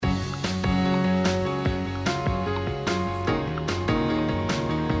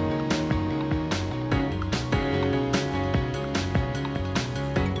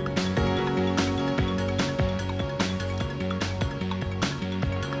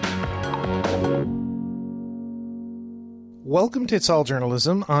Welcome to It's All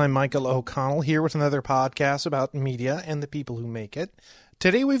Journalism. I'm Michael O'Connell here with another podcast about media and the people who make it.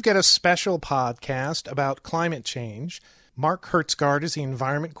 Today we've got a special podcast about climate change. Mark Hertsgaard is the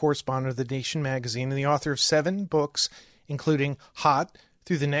environment correspondent of The Nation magazine and the author of 7 books, including Hot,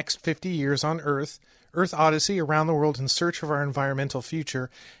 Through the Next 50 Years on Earth, Earth Odyssey, Around the World in Search of Our Environmental Future,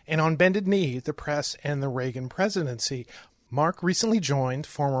 and On Bended Knee, The Press and the Reagan Presidency. Mark recently joined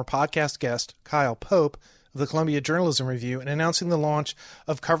former podcast guest Kyle Pope of the Columbia Journalism Review in announcing the launch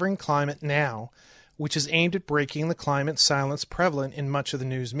of Covering Climate Now, which is aimed at breaking the climate silence prevalent in much of the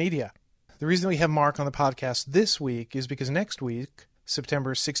news media. The reason we have Mark on the podcast this week is because next week,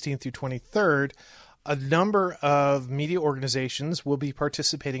 September 16th through 23rd, a number of media organizations will be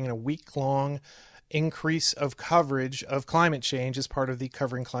participating in a week-long increase of coverage of climate change as part of the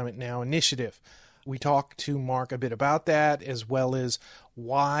Covering Climate Now initiative. We talked to Mark a bit about that, as well as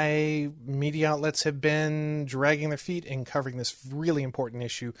why media outlets have been dragging their feet in covering this really important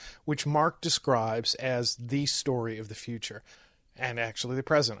issue, which Mark describes as the story of the future, and actually the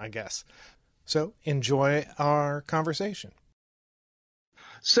present, I guess. So enjoy our conversation.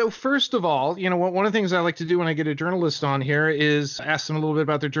 So first of all, one of the things I like to do when I get a journalist on here is ask them a little bit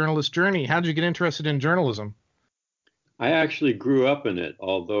about their journalist journey. How did you get interested in journalism? I actually grew up in it,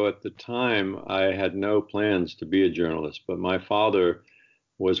 although at the time I had no plans to be a journalist. But my father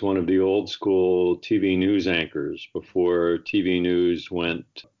was one of the old school TV news anchors before TV news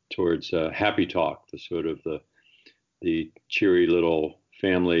went towards Happy Talk, the sort of the cheery little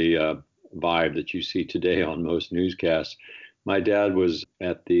family vibe that you see today on most newscasts. My dad was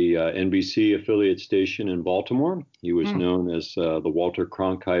at the NBC affiliate station in Baltimore. He was known as the Walter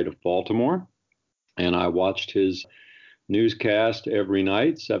Cronkite of Baltimore. And I watched his newscast every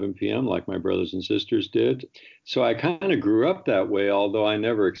night, 7 p.m., like my brothers and sisters did. So I kind of grew up that way, although I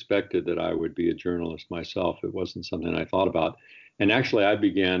never expected that I would be a journalist myself. It wasn't something I thought about. And actually, I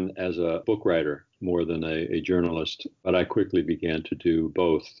began as a book writer more than a journalist, but I quickly began to do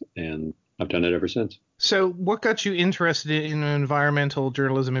both, and I've done it ever since. So what got you interested in environmental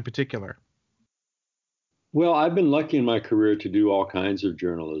journalism in particular? Well, I've been lucky in my career to do all kinds of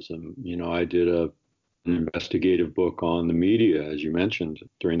journalism. I did an investigative book on the media, as you mentioned,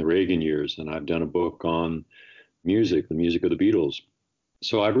 during the Reagan years, and I've done a book on music, the music of the Beatles.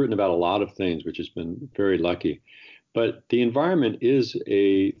 So I've written about a lot of things, which has been very lucky. But the environment is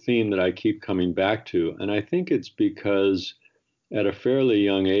a theme that I keep coming back to, and I think it's because at a fairly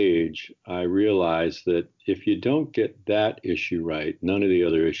young age, I realized that if you don't get that issue right, none of the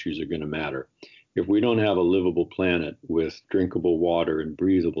other issues are going to matter. If we don't have a livable planet with drinkable water and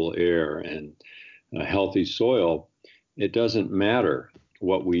breathable air and a healthy soil, it doesn't matter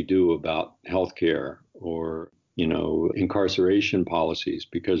what we do about healthcare or, incarceration policies,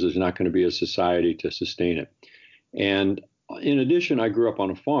 because there's not going to be a society to sustain it. And in addition, I grew up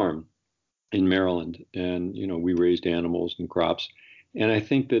on a farm in Maryland, and, we raised animals and crops. And I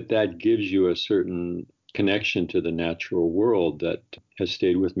think that gives you a certain connection to the natural world that has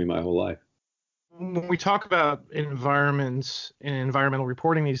stayed with me my whole life. When we talk about environments and environmental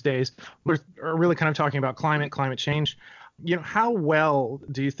reporting these days, we're really kind of talking about climate change. How well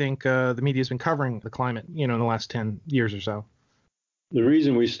do you think the media has been covering the climate, in the last 10 years or so? The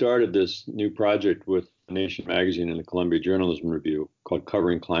reason we started this new project with The Nation magazine and the Columbia Journalism Review called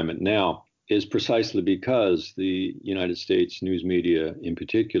Covering Climate Now is precisely because the United States news media in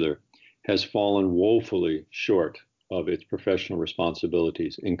particular has fallen woefully short of its professional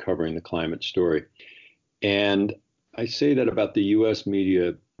responsibilities in covering the climate story. And I say that about the U.S.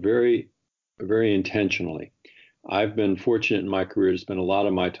 media very, very intentionally. I've been fortunate in my career to spend a lot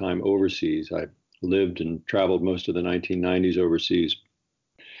of my time overseas. I've lived and traveled most of the 1990s overseas.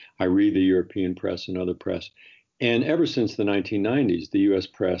 I read the European press and other press. And ever since the 1990s, the U.S.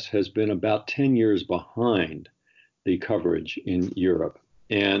 press has been about 10 years behind the coverage in Europe.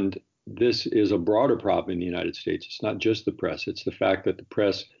 And this is a broader problem in the United States. It's not just the press. It's the fact that the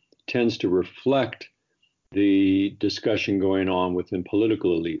press tends to reflect the discussion going on within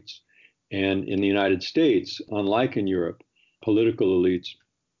political elites. And in the United States, unlike in Europe, political elites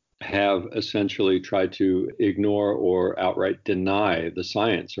have essentially tried to ignore or outright deny the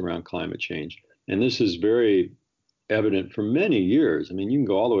science around climate change. And this is very evident for many years. I mean, you can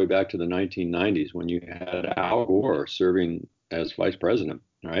go all the way back to the 1990s when you had Al Gore serving as vice president,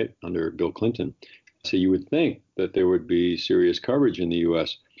 right, under Bill Clinton. So you would think that there would be serious coverage in the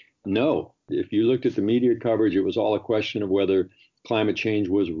U.S. No. If you looked at the media coverage, it was all a question of whether climate change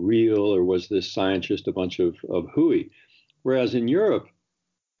was real or was this science just a bunch of hooey. Whereas in Europe,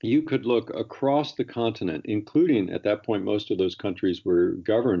 you could look across the continent, including at that point, most of those countries were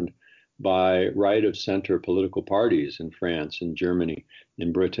governed by right of center political parties in France, in Germany,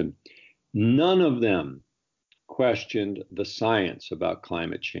 in Britain. None of them questioned the science about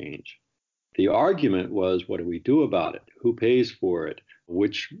climate change. The argument was, what do we do about it? Who pays for it?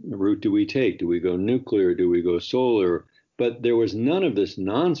 Which route do we take? Do we go nuclear? Do we go solar? But there was none of this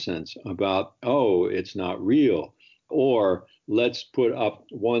nonsense about, oh, it's not real. Or let's put up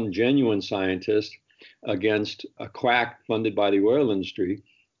one genuine scientist against a quack funded by the oil industry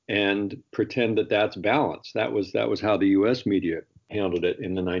and pretend that that's balance. That was how the U.S. media handled it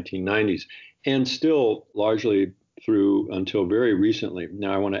in the 1990s, and still largely through until very recently.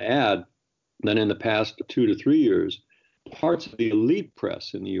 Now, I want to add that in the past 2 to 3 years, parts of the elite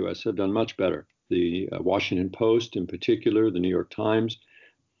press in the U.S. have done much better. The Washington Post, in particular, the New York Times,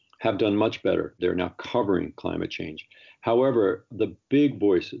 have done much better. They're now covering climate change. However, the big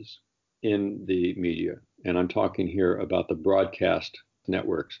voices in the media, and I'm talking here about the broadcast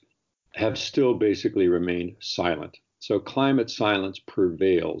networks, have still basically remained silent. So climate silence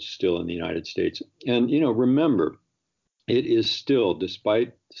prevails still in the United States. And, remember, it is still,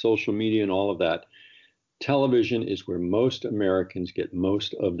 despite social media and all of that, television is where most Americans get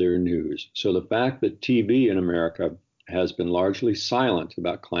most of their news. So the fact that TV in America has been largely silent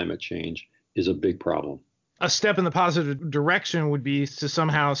about climate change is a big problem. A step in the positive direction would be to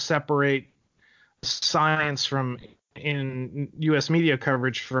somehow separate science in U.S. media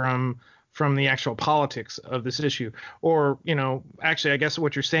coverage from the actual politics of this issue. Or, actually, I guess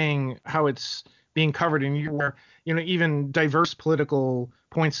what you're saying, how it's being covered in where, even diverse political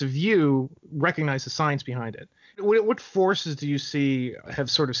points of view recognize the science behind it. What forces do you see have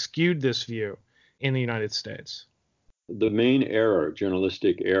sort of skewed this view in the United States? The main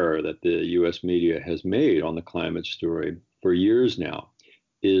journalistic error that the U.S. media has made on the climate story for years now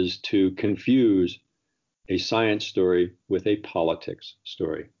is to confuse a science story with a politics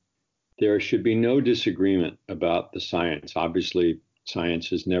story. There should be no disagreement about the science. Obviously,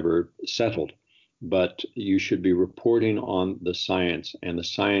 science is never settled, but you should be reporting on the science, and the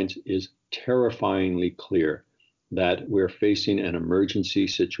science is terrifyingly clear that we're facing an emergency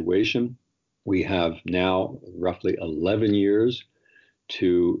situation. We have now roughly 11 years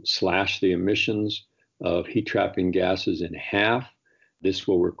to slash the emissions of heat-trapping gases in half. This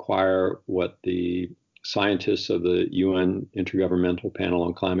will require what the scientists of the UN Intergovernmental Panel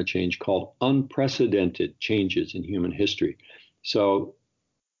on Climate Change call unprecedented changes in human history. So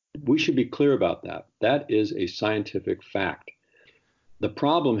we should be clear about that. That is a scientific fact. The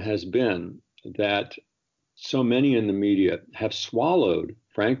problem has been that so many in the media have swallowed,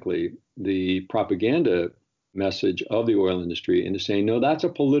 frankly, the propaganda message of the oil industry into saying, no, that's a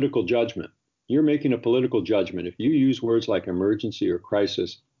political judgment. You're making a political judgment. If you use words like emergency or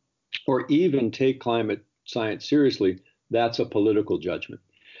crisis, or even take climate science seriously, that's a political judgment.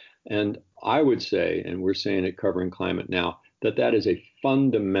 And I would say, and we're saying it covering climate now, that is a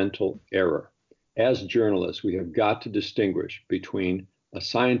fundamental error. As journalists, we have got to distinguish between a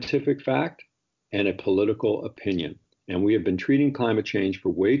scientific fact and a political opinion. And we have been treating climate change for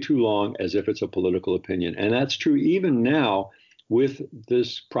way too long as if it's a political opinion. And that's true even now with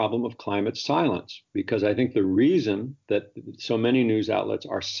this problem of climate silence, because I think the reason that so many news outlets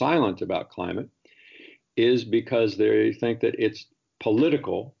are silent about climate is because they think that it's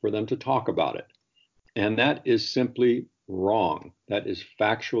political for them to talk about it. And that is simply wrong. That is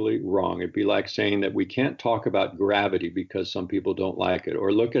factually wrong. It'd be like saying that we can't talk about gravity because some people don't like it.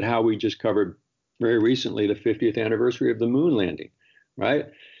 Or look at how we just covered very recently the 50th anniversary of the moon landing, right?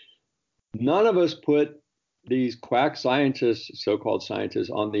 None of us put these quack scientists, so-called scientists,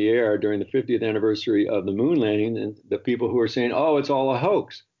 on the air during the 50th anniversary of the moon landing, and the people who are saying, oh, it's all a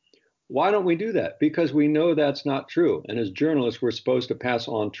hoax. Why don't we do that? Because we know that's not true. And as journalists, we're supposed to pass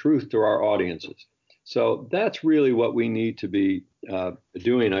on truth to our audiences. So that's really what we need to be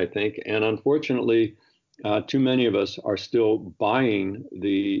doing, I think. And unfortunately, too many of us are still buying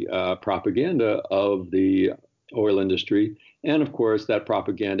the propaganda of the oil industry. And of course, that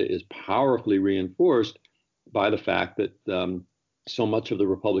propaganda is powerfully reinforced by the fact that so much of the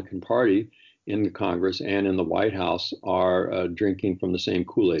Republican Party in the Congress and in the White House are drinking from the same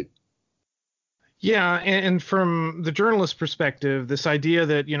Kool-Aid. Yeah, and from the journalist perspective, this idea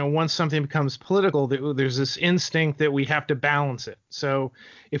that, once something becomes political, there's this instinct that we have to balance it. So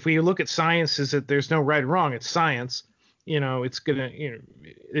if we look at science as that there's no right or wrong, it's science, it's gonna,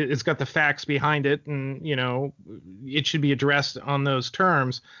 it's got the facts behind it, and, it should be addressed on those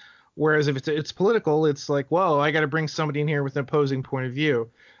terms. Whereas if it's political, it's like, well, I got to bring somebody in here with an opposing point of view,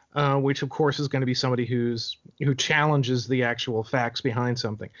 which of course is going to be somebody who challenges the actual facts behind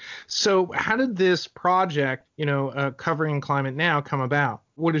something. So how did this project, covering climate now, come about?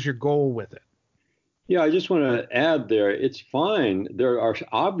 what is your goal with it? Yeah, I just want to add there, it's fine. There are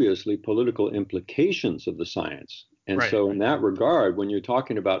obviously political implications of the science. And Right. so, in that regard, when you're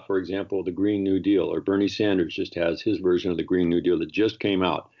talking about, for example, the Green New Deal, or Bernie Sanders just has his version of the Green New Deal that just came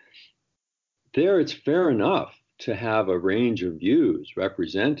out, there it's fair enough to have a range of views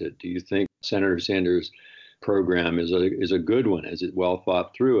represented. Do you think Senator Sanders' program is a good one? Is it well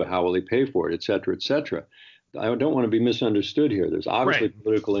thought through? How will he pay for it, et cetera, et cetera? I don't want to be misunderstood here. There's obviously Right.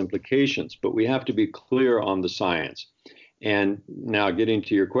 political implications, but we have to be clear on the science. And now, getting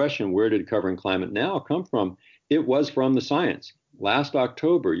to your question, where did Covering Climate Now come from? It was from the science. Last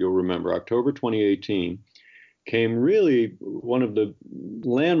October, you'll remember, October 2018, came really one of the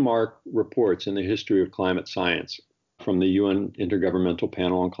landmark reports in the history of climate science from the UN Intergovernmental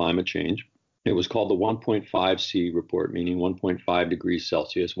Panel on Climate Change. It was called the 1.5C report, meaning 1.5 degrees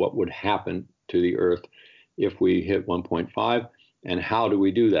Celsius. What would happen to the Earth if we hit 1.5, and how do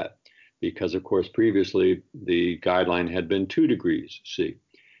we do that? Because, of course, previously the guideline had been 2 degrees C,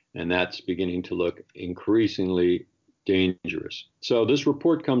 and that's beginning to look increasingly dangerous. So this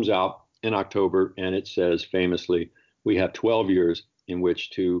report comes out in October, and it says famously, we have 12 years in which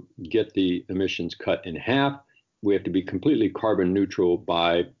to get the emissions cut in half. We have to be completely carbon neutral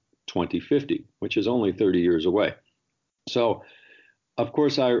by 2050, which is only 30 years away. So, of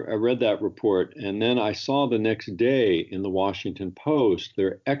course, I read that report, and then I saw the next day in the Washington Post,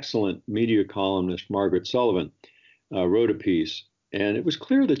 their excellent media columnist, Margaret Sullivan, wrote a piece, and it was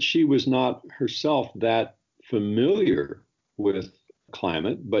clear that she was not herself that familiar with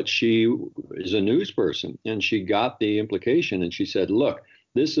climate, but she is a news person, and she got the implication, and she said, look,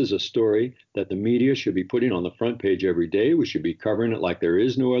 this is a story that the media should be putting on the front page every day. We should be covering it like there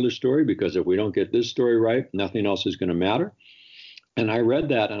is no other story, because if we don't get this story right, nothing else is going to matter. And I read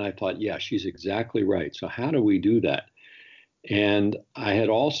that and I thought, yeah, she's exactly right. So how do we do that? And I had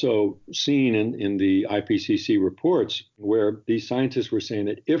also seen in the IPCC reports where these scientists were saying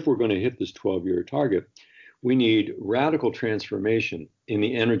that if we're going to hit this 12-year target, we need radical transformation in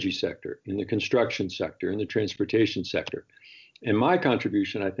the energy sector, in the construction sector, in the transportation sector. And my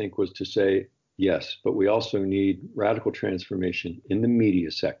contribution, I think, was to say, yes, but we also need radical transformation in the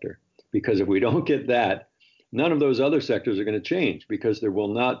media sector, because if we don't get that, none of those other sectors are going to change, because there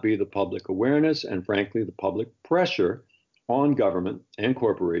will not be the public awareness and, frankly, the public pressure on government and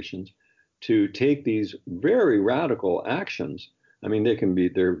corporations to take these very radical actions. I mean, they're going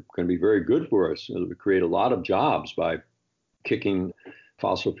to be very good for us. It'll create a lot of jobs by kicking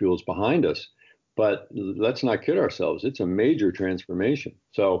fossil fuels behind us. But let's not kid ourselves. It's a major transformation.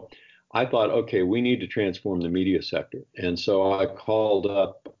 So I thought, okay, we need to transform the media sector. And so I called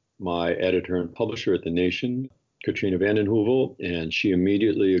up my editor and publisher at The Nation, Katrina vanden Heuvel, and she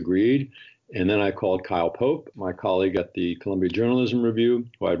immediately agreed. And then I called Kyle Pope, my colleague at the Columbia Journalism Review,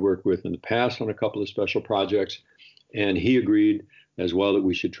 who I'd worked with in the past on a couple of special projects. And he agreed as well that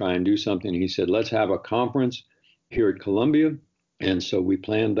we should try and do something. He said, let's have a conference here at Columbia. And so we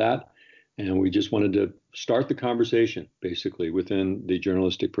planned that. And we just wanted to start the conversation, basically, within the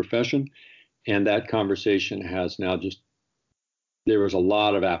journalistic profession. And that conversation has now there was a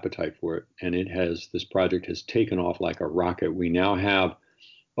lot of appetite for it. And this project has taken off like a rocket. We now have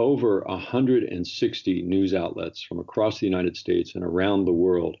over 160 news outlets from across the United States and around the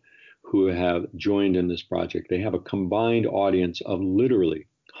world who have joined in this project. They have a combined audience of literally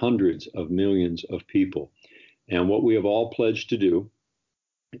hundreds of millions of people. And what we have all pledged to do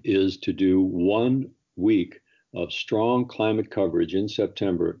is to do 1 week of strong climate coverage in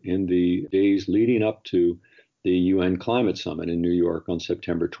September, in the days leading up to the UN Climate Summit in New York on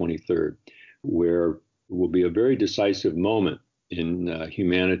September 23rd, where will be a very decisive moment in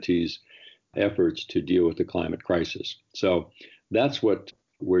humanity's efforts to deal with the climate crisis. So that's what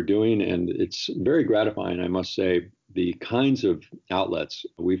we're doing, and it's very gratifying, I must say, the kinds of outlets.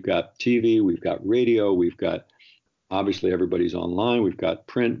 We've got TV, we've got radio, we've got, obviously everybody's online, we've got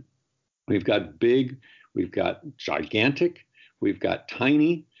print, we've got big, we've got gigantic, we've got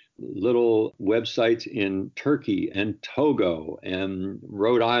tiny little websites in Turkey and Togo and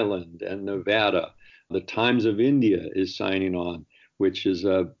Rhode Island and Nevada. The Times of India is signing on, which is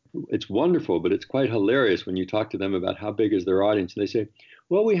it's wonderful, but it's quite hilarious when you talk to them about how big is their audience. And they say,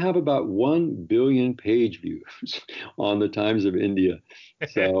 well, we have about 1 billion page views on the Times of India.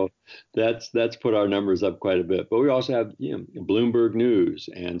 So that's put our numbers up quite a bit. But we also have Bloomberg News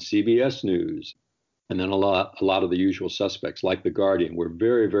and CBS News, and then a lot of the usual suspects like The Guardian. We're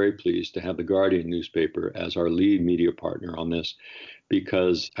very, very pleased to have The Guardian newspaper as our lead media partner on this,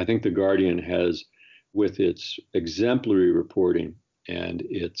 because I think The Guardian has, with its exemplary reporting and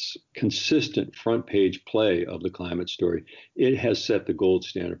its consistent front page play of the climate story, it has set the gold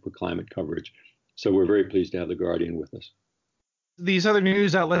standard for climate coverage. So we're very pleased to have The Guardian with us. These other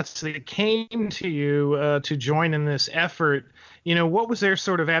news outlets that came to you to join in this effort, what was their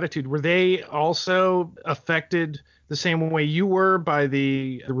sort of attitude? Were they also affected the same way you were by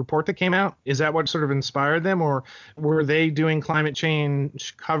the report that came out? Is that what sort of inspired them, or were they doing climate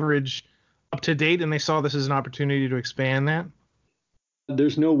change coverage up to date and they saw this as an opportunity to expand that?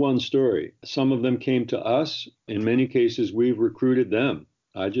 There's no one story. Some of them came to us. In many cases, we've recruited them.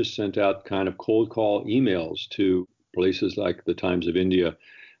 I just sent out kind of cold call emails to places like the Times of India.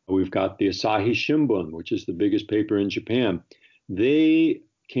 We've got the Asahi Shimbun, which is the biggest paper in Japan. They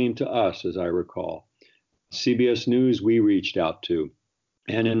came to us, as I recall. CBS News, we reached out to.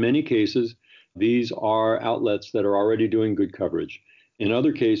 And in many cases, these are outlets that are already doing good coverage. In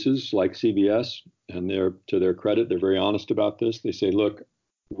other cases, like CBS, and to their credit, they're very honest about this. They say, look,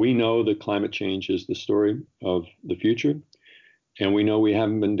 we know that climate change is the story of the future, and we know we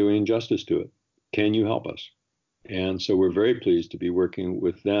haven't been doing justice to it. Can you help us? And so we're very pleased to be working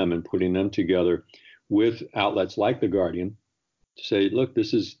with them and putting them together with outlets like The Guardian to say, look,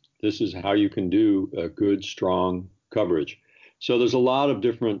 this is how you can do a good, strong coverage. So there's a lot of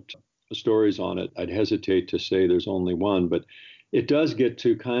different stories on it. I'd hesitate to say there's only one, but it does get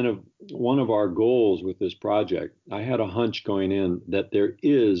to kind of one of our goals with this project. I had a hunch going in that there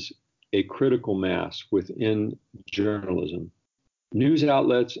is a critical mass within journalism, news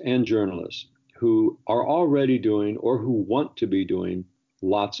outlets and journalists who are already doing or who want to be doing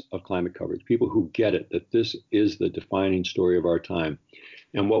lots of climate coverage, people who get it, that this is the defining story of our time.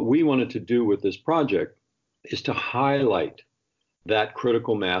 And what we wanted to do with this project is to highlight that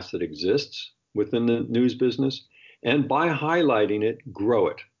critical mass that exists within the news business, and by highlighting it, grow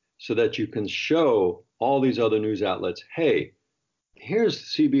it so that you can show all these other news outlets, hey,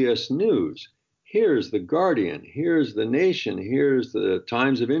 here's CBS News, here's The Guardian, here's The Nation, here's the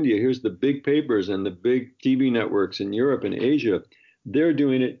Times of India, here's the big papers and the big TV networks in Europe and Asia. They're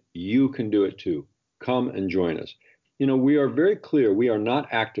doing it. You can do it too. Come and join us. We are very clear. We are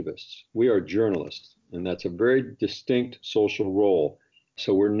not activists. We are journalists. And that's a very distinct social role.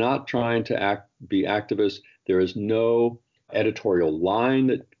 So we're not trying to be activists. There is no editorial line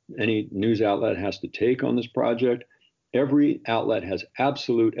that any news outlet has to take on this project. Every outlet has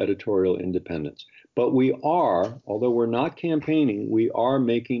absolute editorial independence. But we are, although we're not campaigning, we are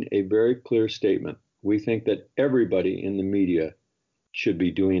making a very clear statement. We think that everybody in the media should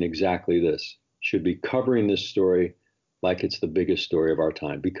be doing exactly this, should be covering this story like it's the biggest story of our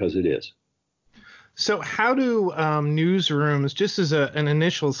time, because it is. So how do newsrooms, just as an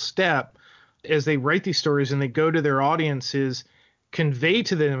initial step, as they write these stories and they go to their audiences, convey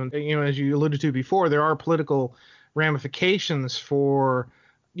to them, as you alluded to before, there are political ramifications for,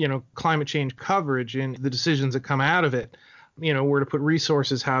 climate change coverage and the decisions that come out of it, where to put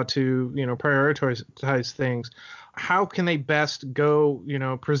resources, how to, prioritize things. How can they best go,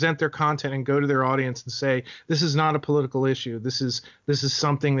 present their content and go to their audience and say, this is not a political issue. This is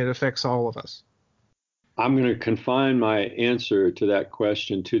something that affects all of us? I'm going to confine my answer to that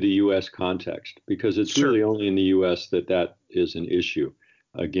question to the U.S. context, because it's Sure. really only in the U.S. that is an issue.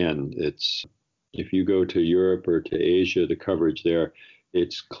 Again, if you go to Europe or to Asia, the coverage there,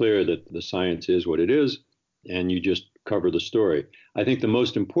 it's clear that the science is what it is, and you just cover the story. I think the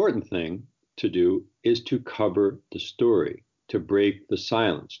most important thing to do is to cover the story, to break the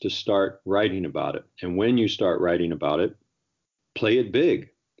silence, to start writing about it. And when you start writing about it, play it big.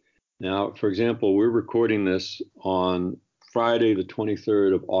 Now, for example, we're recording this on Friday, the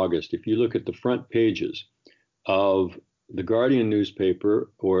 23rd of August. If you look at the front pages of the Guardian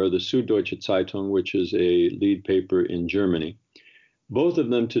newspaper or the Süddeutsche Zeitung, which is a lead paper in Germany, both of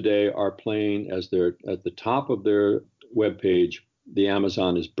them today are playing as they're at the top of their webpage, the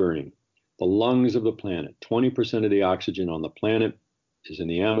Amazon is burning. The lungs of the planet, 20% of the oxygen on the planet is in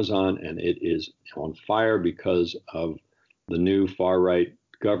the Amazon, and it is on fire because of the new far-right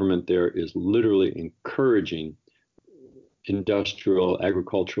government there is literally encouraging industrial,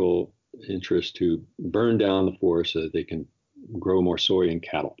 agricultural interests to burn down the forest so that they can grow more soy and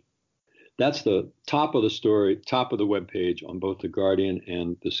cattle. That's the top of the story, top of the webpage on both The Guardian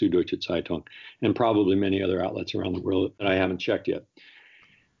and the Süddeutsche Zeitung, and probably many other outlets around the world that I haven't checked yet.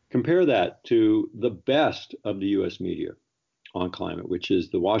 Compare that to the best of the U.S. media on climate, which is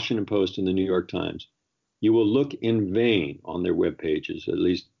the Washington Post and the New York Times. You will look in vain on their web pages, at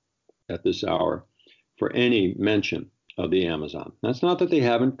least at this hour, for any mention of the Amazon. That's not that they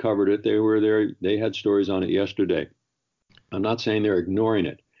haven't covered it. They were there. They had stories on it yesterday. I'm not saying they're ignoring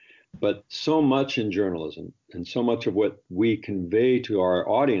it, But so much in journalism and so much of what we convey to our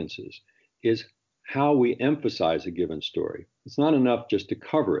audiences is how we emphasize a given story. It's not enough just to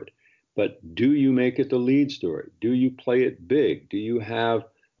cover it, but do you make it the lead story? Do you play it big? Do you have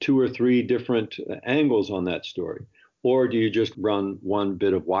two or three different angles on that story? Or do you just run one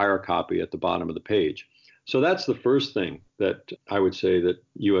bit of wire copy at the bottom of the page? So that's the first thing that I would say that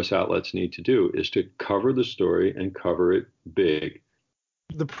U.S. outlets need to do, is to cover the story and cover it big.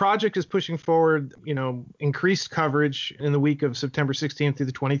 The project is pushing forward, increased coverage in the week of September 16th through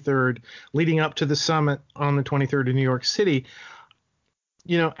the 23rd, leading up to the summit on the 23rd in New York City.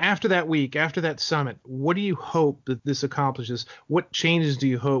 After that week, after that summit, what do you hope that this accomplishes? What changes do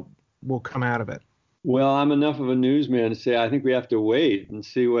you hope will come out of it? Well, I'm enough of a newsman to say I think we have to wait and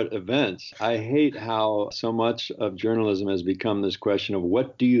see what events. I hate how so much of journalism has become this question of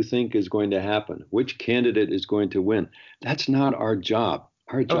what do you think is going to happen? Which candidate is going to win? That's not our job.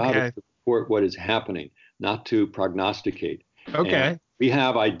 Our job is to report what is happening, not to prognosticate. Okay. And we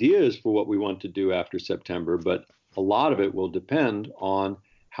have ideas for what we want to do after September, but a lot of it will depend on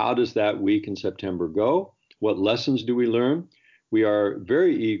how does that week in September go? What lessons do we learn? We are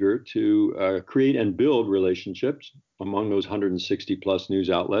very eager to create and build relationships among those 160 plus news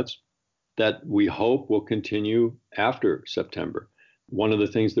outlets that we hope will continue after September. One of the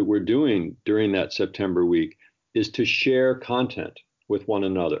things that we're doing during that September week is to share content with one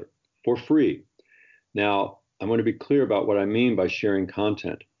another for free. Now, I'm going to be clear about what I mean by sharing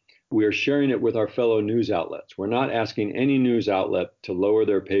content. We are sharing it with our fellow news outlets. We're not asking any news outlet to lower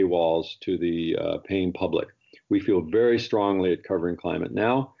their paywalls to the paying public. We feel very strongly at Covering Climate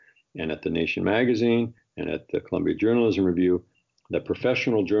Now and at The Nation magazine and at the Columbia Journalism Review that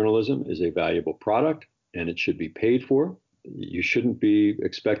professional journalism is a valuable product and it should be paid for. You shouldn't be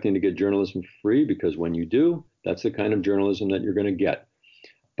expecting to get journalism free, because when you do, that's the kind of journalism that you're going to get.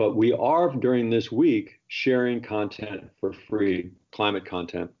 But we are, during this week, sharing content for free, climate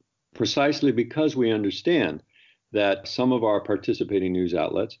content, precisely because we understand that some of our participating news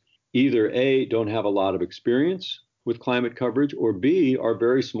outlets either A, don't have a lot of experience with climate coverage, or B, are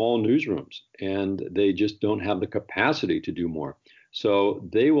very small newsrooms and they just don't have the capacity to do more. So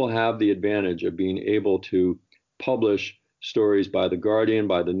they will have the advantage of being able to publish stories by The Guardian,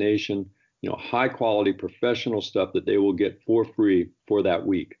 by The Nation, high quality professional stuff that they will get for free for that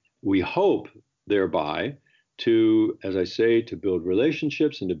week. We hope thereby to, as I say, to build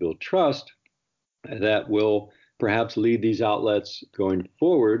relationships and to build trust that will perhaps lead these outlets going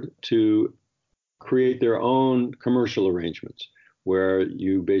forward to create their own commercial arrangements where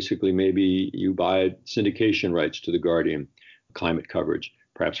you basically maybe you buy syndication rights to The Guardian climate coverage,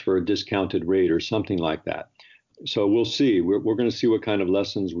 perhaps for a discounted rate or something like that. So we'll see. We're going to see what kind of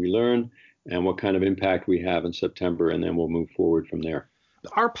lessons we learn and what kind of impact we have in September, and then we'll move forward from there.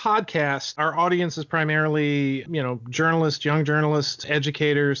 Our podcast, our audience is primarily, journalists, young journalists,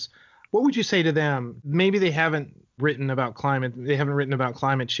 educators. What would you say to them? Maybe they haven't written about climate, they haven't written about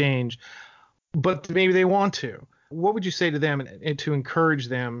climate change, but maybe they want to. What would you say to them and to encourage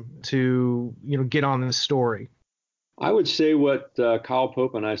them to, get on this story? I would say what Kyle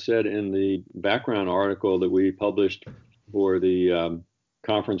Pope and I said in the background article that we published for the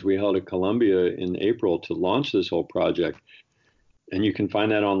conference we held at Columbia in April to launch this whole project. And you can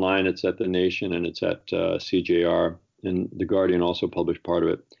find that online. It's at The Nation and it's at CJR. And The Guardian also published part of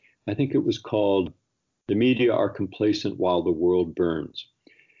it. I think it was called "The Media Are Complacent While the World Burns."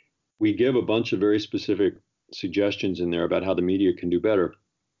 We give a bunch of very specific suggestions in there about how the media can do better.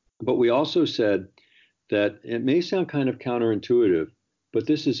 But we also said that it may sound kind of counterintuitive, but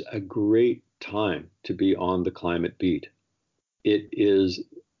this is a great time to be on the climate beat. It is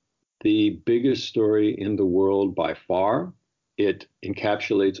the biggest story in the world by far. It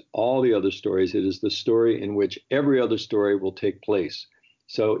encapsulates all the other stories. It is the story in which every other story will take place.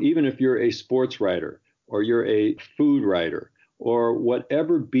 So even if you're a sports writer or you're a food writer or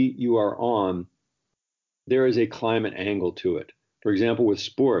whatever beat you are on, there is a climate angle to it. For example, with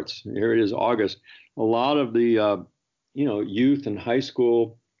sports, here it is August, a lot of the youth and high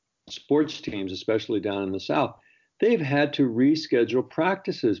school sports teams, especially down in the South, they've had to reschedule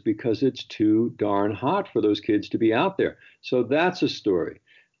practices because it's too darn hot for those kids to be out there. So that's a story.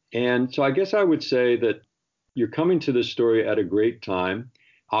 And so I guess I would say that you're coming to this story at a great time.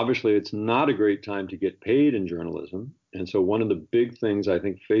 Obviously, it's not a great time to get paid in journalism. And so one of the big things I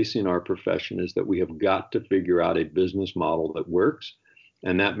think facing our profession is that we have got to figure out a business model that works.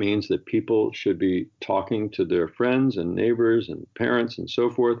 And that means that people should be talking to their friends and neighbors and parents and so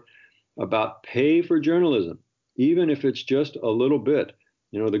forth about pay for journalism, even if it's just a little bit.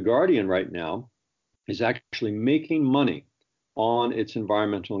 The Guardian right now is actually making money on its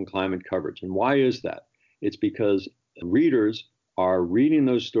environmental and climate coverage. And why is that? It's because readers are reading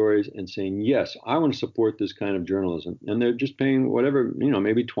those stories and saying, yes, I want to support this kind of journalism. And they're just paying whatever,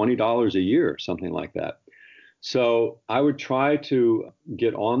 maybe $20 a year, something like that. So I would try to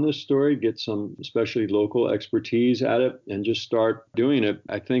get on this story, get some especially local expertise at it, and just start doing it.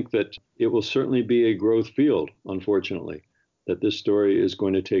 I think that it will certainly be a growth field, unfortunately, that this story is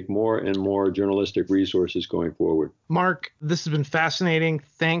going to take more and more journalistic resources going forward. Mark, this has been fascinating.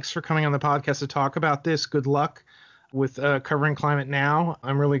 Thanks for coming on the podcast to talk about this. Good luck with covering climate now.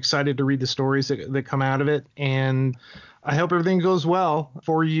 I'm really excited to read the stories that come out of it, and I hope everything goes well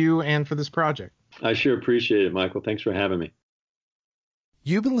for you and for this project. I sure appreciate it, Michael. Thanks for having me.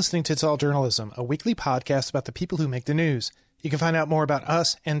 You've been listening to It's All Journalism, a weekly podcast about the people who make the news. You can find out more about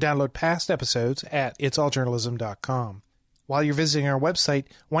us and download past episodes at itsalljournalism.com. While you're visiting our website,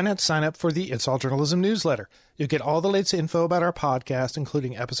 why not sign up for the It's All Journalism newsletter? You'll get all the latest info about our podcast,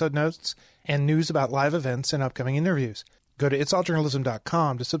 including episode notes and news about live events and upcoming interviews. Go to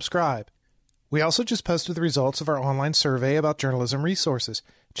itsalljournalism.com to subscribe. We also just posted the results of our online survey about journalism resources.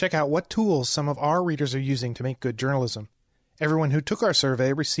 Check out what tools some of our readers are using to make good journalism. Everyone who took our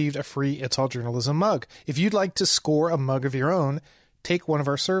survey received a free It's All Journalism mug. If you'd like to score a mug of your own, take one of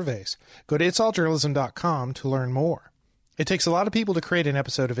our surveys. Go to itsalljournalism.com to learn more. It takes a lot of people to create an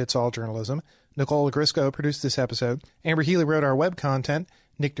episode of It's All Journalism. Nicole Grisco produced this episode. Amber Healy wrote our web content.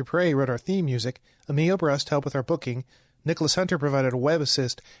 Nick Dupre wrote our theme music. Emil Brust helped with our booking. Nicholas Hunter provided a web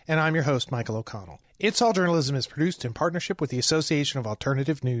assist, and I'm your host, Michael O'Connell. It's All Journalism is produced in partnership with the Association of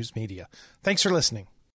Alternative News Media. Thanks for listening.